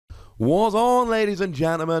What's on, ladies and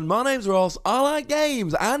gentlemen? My name's Ross, I like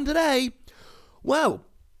games, and today, well,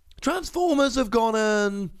 Transformers have gone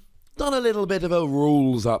and done a little bit of a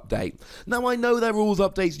rules update. Now, I know their rules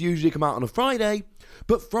updates usually come out on a Friday,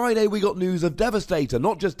 but Friday we got news of Devastator,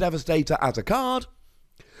 not just Devastator as a card,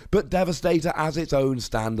 but Devastator as its own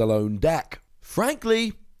standalone deck.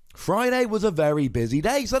 Frankly, Friday was a very busy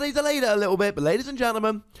day, so they delayed it a little bit, but ladies and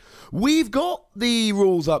gentlemen, we've got the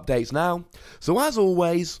rules updates now, so as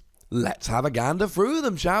always, let's have a gander through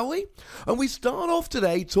them, shall we? And we start off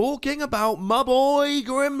today talking about my boy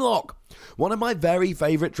Grimlock, one of my very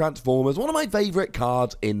favourite Transformers, one of my favourite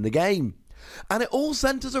cards in the game. And it all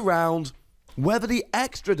centres around whether the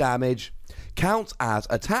extra damage counts as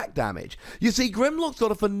attack damage. You see, Grimlock's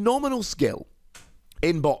got a phenomenal skill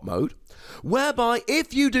in bot mode, whereby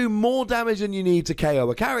if you do more damage than you need to KO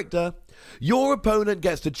a character, your opponent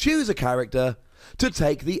gets to choose a character to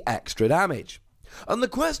take the extra damage. And the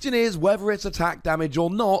question is whether it's attack damage or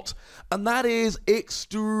not, and that is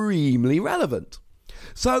extremely relevant.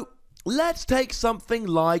 So, let's take something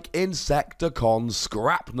like Insecticon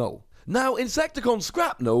Scrapnel. Now, Insecticon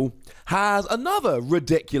Scrapnel has another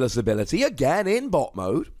ridiculous ability, again in bot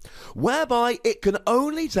mode, whereby it can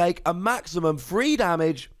only take a maximum 3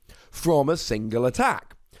 damage from a single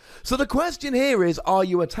attack. So the question here is, are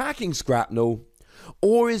you attacking Scrapnel,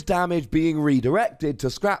 or is damage being redirected to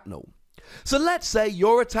Scrapnel? So let's say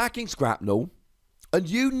you're attacking Scrapnel, and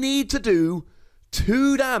you need to do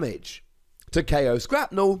 2 damage to KO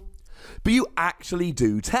Scrapnel, but you actually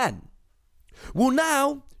do 10. Well,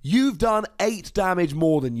 now you've done 8 damage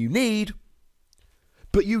more than you need,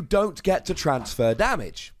 but you don't get to transfer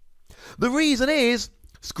damage. The reason is,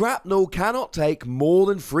 Scrapnel cannot take more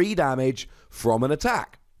than 3 damage from an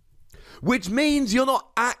attack, which means you're not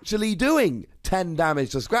actually doing 10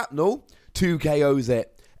 damage to Scrapnel, 2 KOs it,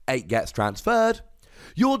 8 gets transferred.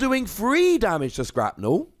 You're doing 3 damage to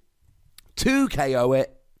Scrapnel, 2 KO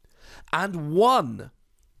it, and 1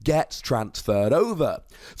 gets transferred over.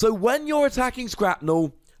 So when you're attacking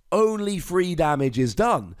Scrapnel, only 3 damage is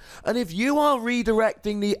done. And if you are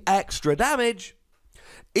redirecting the extra damage,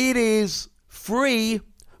 it is 3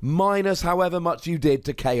 minus however much you did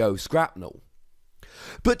to KO Scrapnel.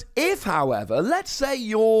 But if, however, let's say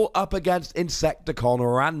you're up against Insecticon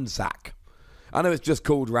Ransack. I know it's just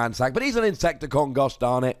called Ransack, but he's an Insecticon, gosh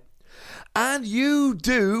darn it. And you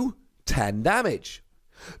do 10 damage.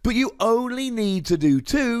 But you only need to do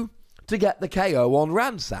 2 to get the KO on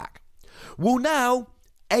Ransack. Well, now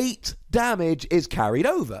 8 damage is carried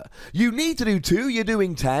over. You need to do 2, you're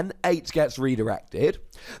doing 10, 8 gets redirected.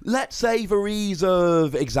 Let's say, for ease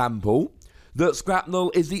of example, that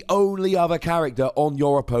Scrapnel is the only other character on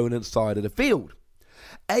your opponent's side of the field.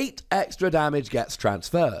 8 extra damage gets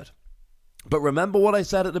transferred. But remember what I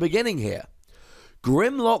said at the beginning here.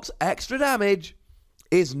 Grimlock's extra damage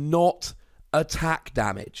is not attack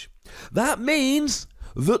damage. That means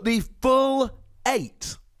that the full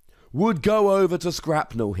 8 would go over to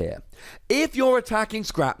Scrapnel here. If you're attacking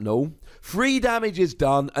Scrapnel, 3 damage is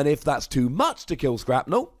done, and if that's too much to kill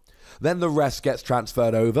Scrapnel, then the rest gets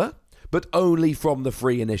transferred over, but only from the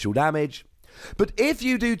 3 initial damage. But if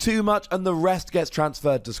you do too much and the rest gets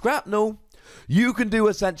transferred to Scrapnel, you can do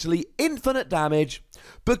essentially infinite damage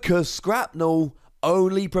because Scrapnel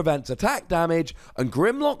only prevents attack damage and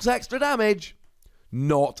Grimlock's extra damage,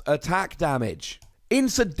 not attack damage.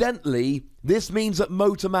 Incidentally, this means that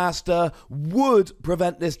Motormaster would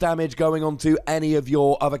prevent this damage going onto any of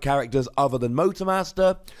your other characters other than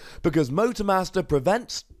Motormaster, because Motormaster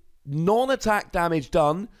prevents non-attack damage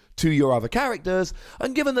done to your other characters,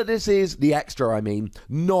 and given that this is the extra,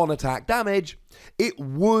 non-attack damage, it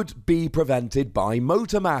would be prevented by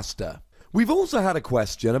Motormaster. We've also had a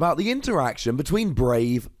question about the interaction between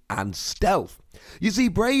Brave and Stealth. You see,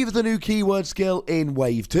 Brave is the new keyword skill in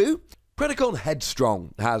Wave 2. Predacon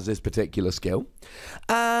Headstrong has this particular skill,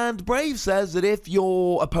 and Brave says that if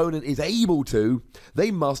your opponent is able to,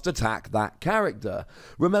 they must attack that character.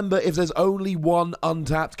 Remember, if there's only one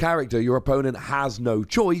untapped character, your opponent has no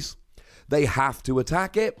choice. They have to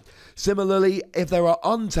attack it. Similarly, if there are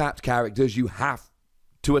untapped characters, you have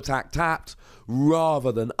to attack tapped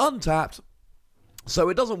rather than untapped. So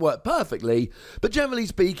it doesn't work perfectly, but generally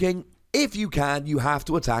speaking, if you can, you have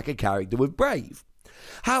to attack a character with Brave.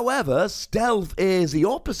 However, Stealth is the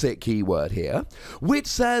opposite keyword here, which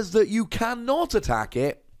says that you cannot attack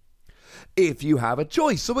it if you have a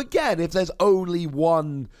choice. So again, if there's only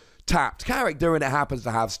one tapped character and it happens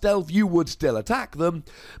to have Stealth, you would still attack them,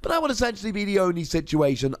 but that would essentially be the only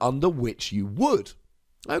situation under which you would.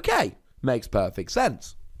 Okay, makes perfect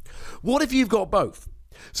sense. What if you've got both?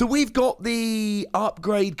 So we've got the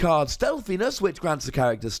upgrade card Stealthiness, which grants the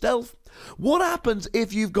character stealth. What happens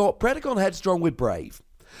if you've got Predacon Headstrong with Brave,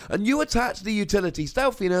 and you attach the utility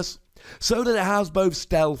Stealthiness so that it has both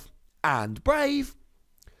stealth and Brave,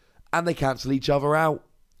 and they cancel each other out?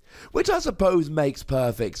 Which I suppose makes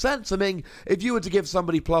perfect sense. I mean, if you were to give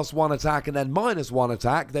somebody +1 attack and then -1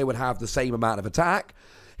 attack, they would have the same amount of attack.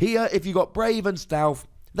 Here, if you got Brave and Stealth,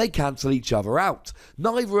 they cancel each other out.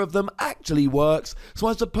 Neither of them actually works, so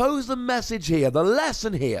I suppose the message here, the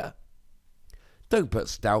lesson here, don't put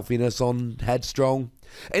Stealthiness on Headstrong.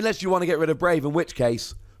 Unless you want to get rid of Brave, in which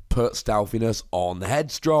case, put Stealthiness on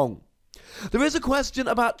Headstrong. There is a question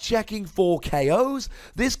about checking for KOs.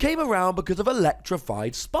 This came around because of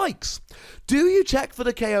electrified spikes. Do you check for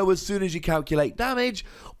the KO as soon as you calculate damage,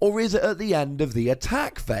 or is it at the end of the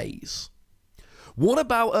attack phase? What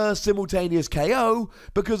about a simultaneous KO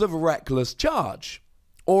because of reckless charge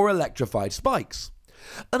or electrified spikes?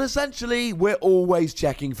 And essentially, we're always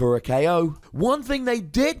checking for a KO. One thing they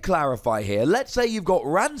did clarify here, let's say you've got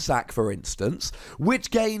Ransack, for instance,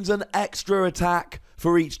 which gains an extra attack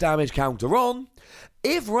for each damage counter on.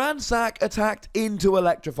 If Ransack attacked into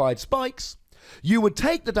electrified spikes, you would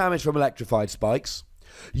take the damage from electrified spikes.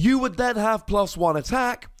 You would then have +1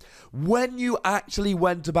 attack when you actually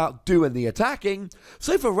went about doing the attacking.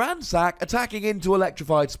 So for Ransack, attacking into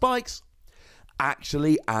electrified spikes,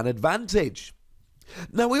 actually an advantage.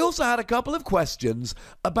 Now, we also had a couple of questions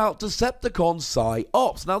about Decepticon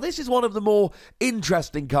Psy-Ops. Now, this is one of the more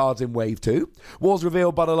interesting cards in Wave 2. Was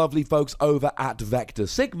revealed by the lovely folks over at Vector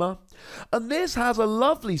Sigma. And this has a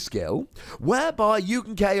lovely skill whereby you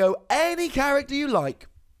can KO any character you like,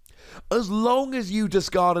 as long as you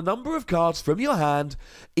discard a number of cards from your hand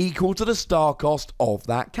equal to the star cost of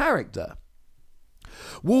that character.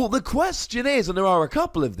 Well, the question is, and there are a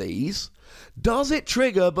couple of these, does it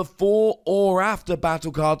trigger before or after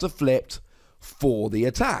battle cards are flipped for the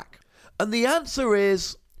attack? And the answer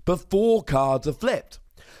is before cards are flipped.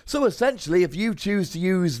 So essentially, if you choose to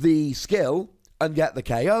use the skill and get the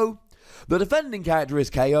KO, the defending character is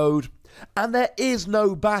KO'd, and there is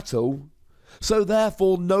no battle, so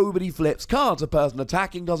therefore nobody flips cards. The person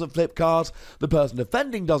attacking doesn't flip cards, the person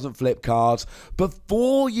defending doesn't flip cards.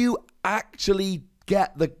 Before you actually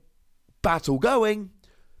get the battle going,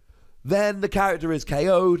 then the character is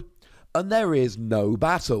KO'd, and there is no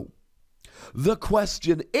battle. The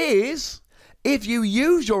question is, if you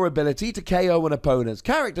use your ability to KO an opponent's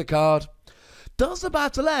character card, does the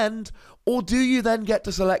battle end, or do you then get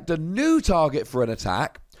to select a new target for an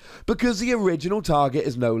attack because the original target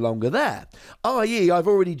is no longer there? I.e., I've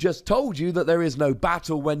already just told you that there is no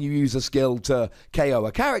battle when you use a skill to KO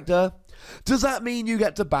a character. Does that mean you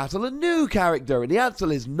get to battle a new character? And the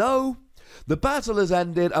answer is no. The battle has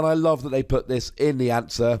ended, and I love that they put this in the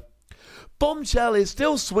answer. Bombshell is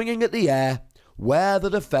still swinging at the air where the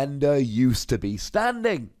defender used to be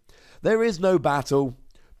standing. There is no battle,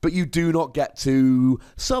 but you do not get to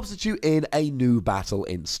substitute in a new battle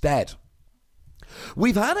instead.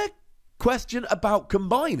 We've had a question about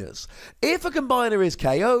combiners. If a combiner is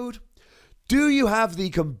KO'd, do you have the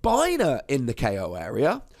combiner in the KO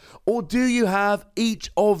area, or do you have each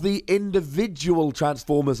of the individual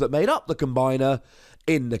transformers that made up the combiner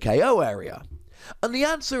in the KO area? And the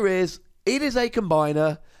answer is, it is a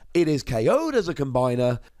combiner, it is KO'd as a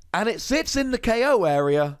combiner, and it sits in the KO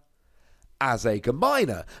area as a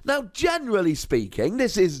combiner. Now, generally speaking,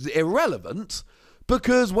 this is irrelevant,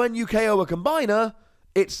 because when you KO a combiner,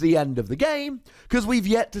 it's the end of the game, because we've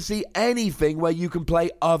yet to see anything where you can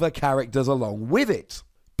play other characters along with it.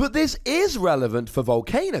 But this is relevant for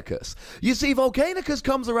Volcanicus. You see, Volcanicus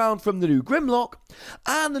comes around from the new Grimlock,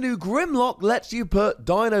 and the new Grimlock lets you put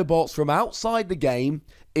Dinobots from outside the game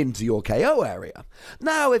into your KO area.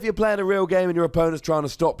 Now, if you're playing a real game and your opponent's trying to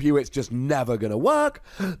stop you, it's just never going to work.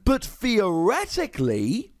 But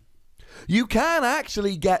theoretically, you can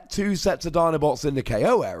actually get 2 sets of Dinobots in the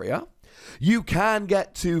KO area. You can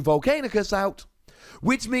get 2 Volcanicus out,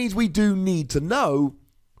 which means we do need to know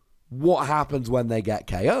what happens when they get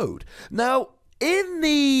KO'd. Now, in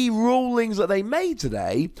the rulings that they made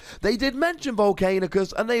today, they did mention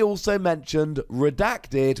Volcanicus, and they also mentioned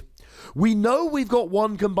Redacted. We know we've got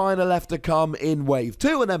 1 combiner left to come in Wave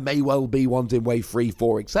 2, and there may well be ones in Wave 3,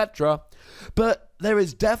 4, etc. But there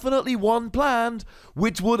is definitely one planned,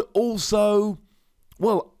 which would also,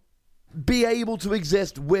 well, be able to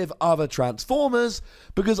exist with other Transformers,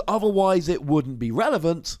 because otherwise it wouldn't be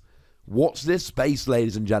relevant. Watch this space,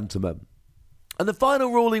 ladies and gentlemen. And the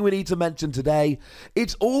final ruling we need to mention today,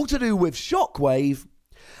 it's all to do with Shockwave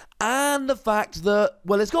and the fact that,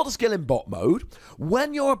 well, it's got the skill in bot mode.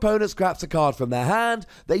 When your opponent scraps a card from their hand,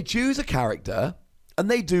 they choose a character, and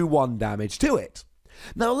they do 1 damage to it.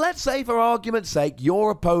 Now let's say for argument's sake your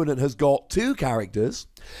opponent has got 2 characters,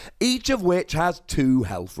 each of which has 2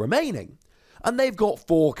 health remaining, and they've got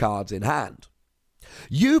 4 cards in hand.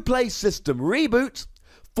 You play System Reboot,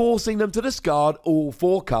 forcing them to discard all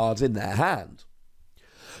 4 cards in their hand.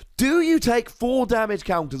 Do you take 4 damage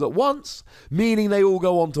counters at once, meaning they all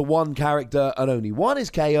go onto 1 character and only 1 is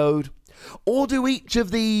KO'd? Or do each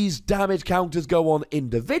of these damage counters go on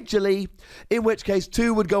individually, in which case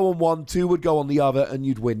 2 would go on one, 2 would go on the other, and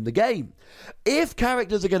you'd win the game? If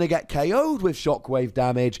characters are going to get KO'd with Shockwave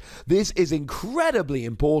damage, this is incredibly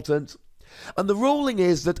important. And the ruling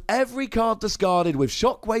is that every card discarded with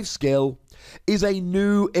Shockwave skill is a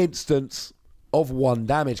new instance of 1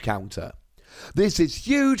 damage counter. This is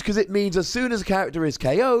huge because it means as soon as a character is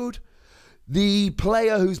KO'd, the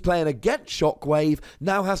player who's playing against Shockwave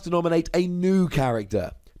now has to nominate a new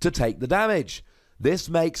character to take the damage. This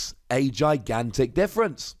makes a gigantic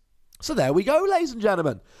difference. So there we go, ladies and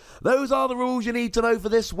gentlemen. Those are the rules you need to know for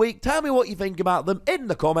this week. Tell me what you think about them in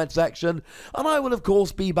the comment section, and I will of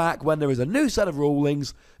course be back when there is a new set of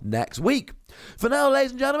rulings next week. For now,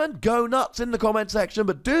 ladies and gentlemen, go nuts in the comment section,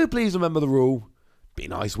 but do please remember the rule. Be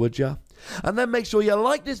nice, would ya? And then make sure you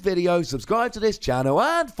like this video, subscribe to this channel,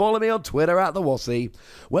 and follow me on Twitter at the Wossy,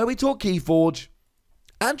 where we talk Keyforge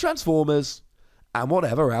and Transformers and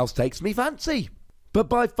whatever else takes me fancy. But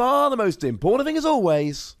by far the most important thing as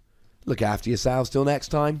always, look after yourselves till next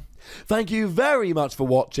time. Thank you very much for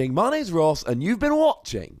watching. My name's Ross, and you've been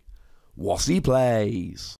watching Wossy Plays.